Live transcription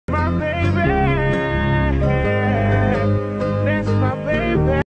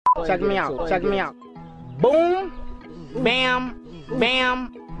check me out, check me out. Boom, bam,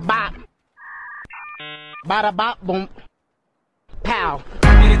 bam, bop. Bada bop, boom, pow.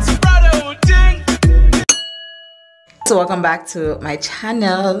 So welcome back to my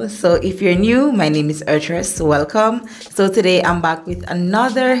channel. So if you're new, my name is Urtress. Welcome. So today I'm back with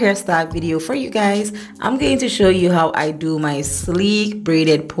another hairstyle video for you guys. I'm going to show you how I do my sleek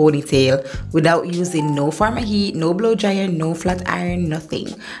braided ponytail without using no farmer heat, no blow dryer, no flat iron, nothing.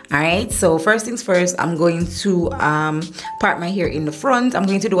 All right, so first things first, I'm going to part my hair in the front. I'm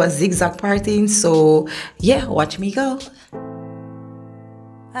going to do a zigzag parting. So yeah, watch me go.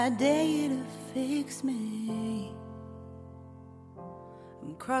 I dare you to fix me.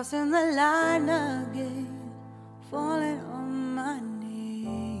 I'm crossing the line again, falling on my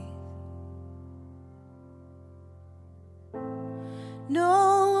knees.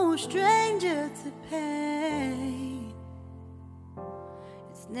 No stranger to pain,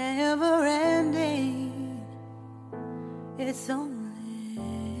 it's never ending, it's only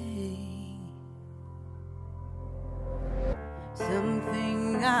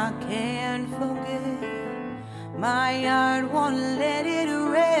something I can't forget. My heart won't let it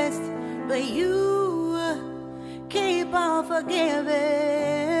rest, but you keep on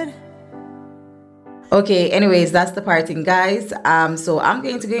forgiving. Okay, anyways, that's the parting, guys. So I'm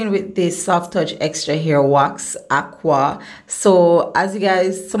going to go in with this soft touch extra hair wax aqua. So as you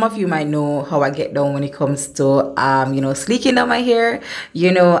guys, some of you might know how I get down when it comes to sleeking down my hair.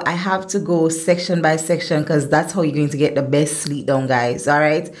 I have to go section by section because that's how you're going to get the best sleek down, guys. All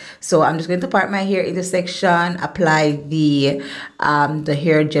right, so I'm just going to part my hair into section, apply the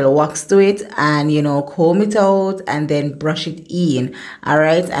hair gel wax to it, and comb it out and then brush it in. All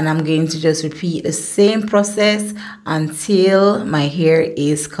right, and I'm going to just repeat the same process until my hair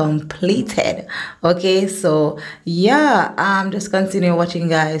is completed. Okay, so yeah, just continue watching,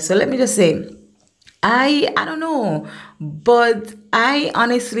 guys. So let me just say, I don't know, but I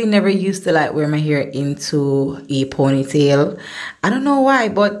honestly never used to like wear my hair into a ponytail. I don't know why,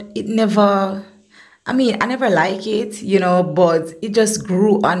 but it never, I never like it, but it just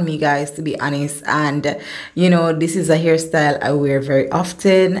grew on me, guys, to be honest. And this is a hairstyle I wear very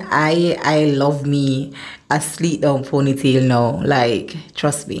often. I love me a sleek down ponytail now, like,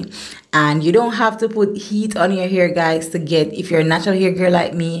 trust me. And you don't have to put heat on your hair, guys, to get, if you're a natural hair girl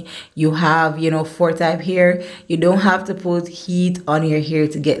like me, you have 4-type hair, you don't have to put heat on your hair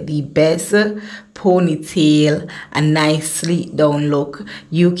to get the best ponytail, a nice sleek down look.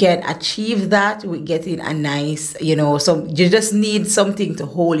 You can achieve that with getting a nice, so you just need something to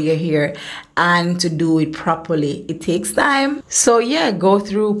hold your hair, and to do it properly, it takes time. So yeah, go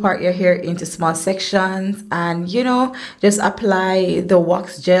through, part your hair into small sections, and just apply the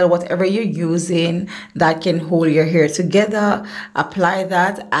wax gel, whatever you're using that can hold your hair together. Apply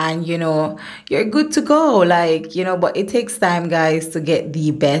that, and you're good to go, like, but it takes time, guys, to get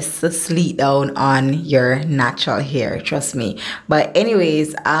the best sleek down on your natural hair, trust me. But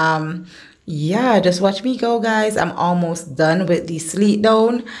anyways, yeah, just watch me go, guys. I'm almost done with the sleek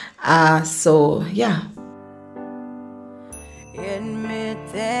down. So yeah, Admit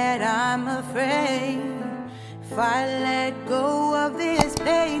that I'm afraid, if I let go of this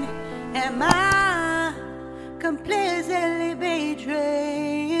pain, am I completely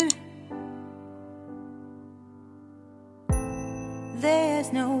betrayed?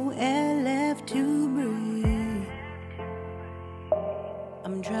 There's no air left to breathe,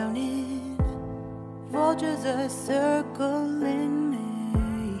 I'm drowning, vultures are circling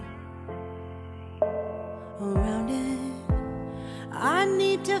me around it. I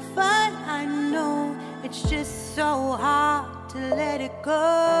need to fight, I know, it's just so hard to let it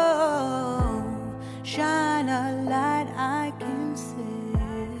go. Shine a light I can see,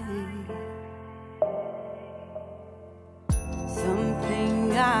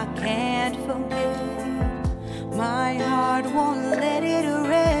 something I can't forget. My heart won't let it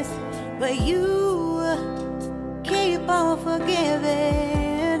rest, but you keep on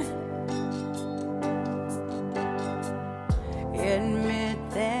forgiving. Admit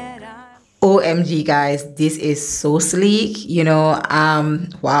that OMG, guys, this is so sleek,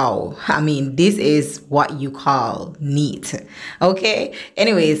 wow. This is what you call neat. Okay,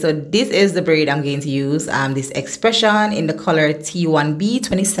 anyway, so this is the braid I'm going to use, this expression in the color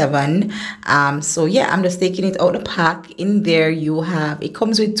T1B27. So yeah, I'm just taking it out the pack. In there you have, it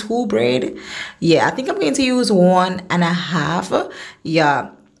comes with 2 braid. Yeah, I think I'm going to use 1.5.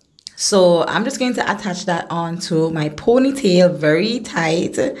 Yeah, So I'm just going to attach that onto my ponytail very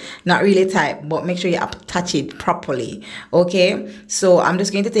tight, not really tight, but make sure you attach it properly. Okay, so I'm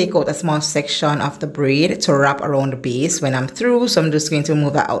just going to take out a small section of the braid to wrap around the base when I'm through. So I'm just going to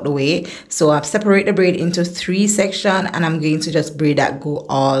move that out the way. So I've separated the braid into 3 sections, and I'm going to just braid that go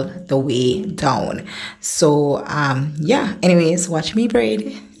all the way down. So yeah, anyways, watch me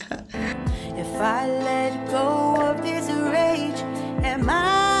braid. If I let go of this rage, am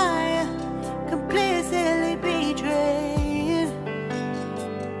I completely betrayed?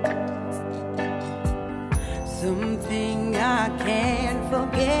 Something I can't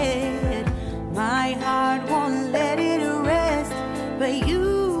forget. My heart won't let it rest, but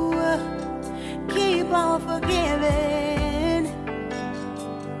you keep on forgiving.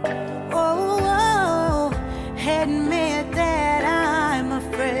 Oh, admit that I'm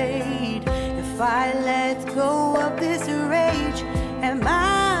afraid. If I let go of this rage, am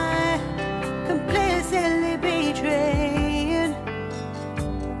I completely betrayed?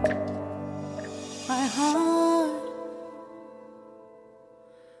 My heart,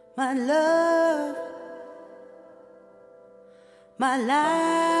 my love, my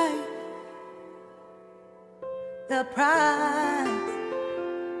life, the price.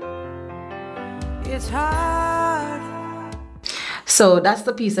 It's hard. So that's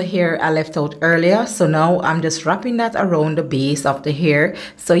the piece of hair I left out earlier. So now I'm just wrapping that around the base of the hair.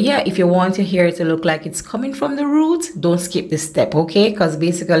 So yeah, if you want your hair to look like it's coming from the root, don't skip this step, okay? Because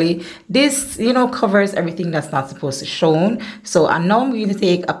basically this, you know, covers everything that's not supposed to show. So and now I'm going to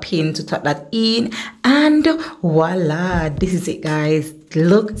take a pin to tuck that in, and voila, this is it, guys.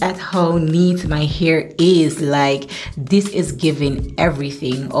 Look at how neat my hair is. Like, this is giving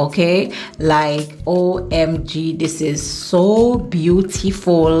everything, okay? Like, OMG, this is so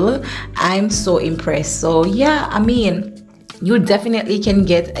beautiful. I'm so impressed. So yeah, I mean, you definitely can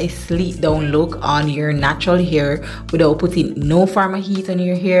get a sleek down look on your natural hair without putting no pharma heat on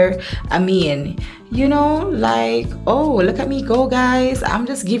your hair. I mean, you know, like, oh, look at me go, guys. I'm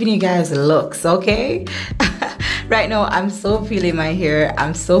just giving you guys looks, okay? Right now I'm so feeling my hair.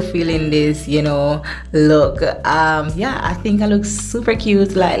 I'm so feeling this, you know, look. Yeah, I think I look super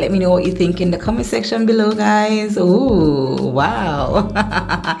cute. Like, let me know what you think in the comment section below, guys. Ooh, wow.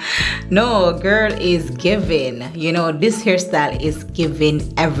 No, girl is giving, you know, this hairstyle is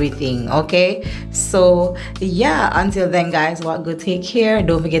giving everything, okay? So yeah, until then, guys, what good, take care.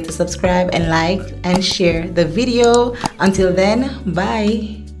 Don't forget to subscribe and like and share the video. Until then,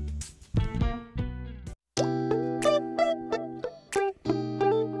 bye.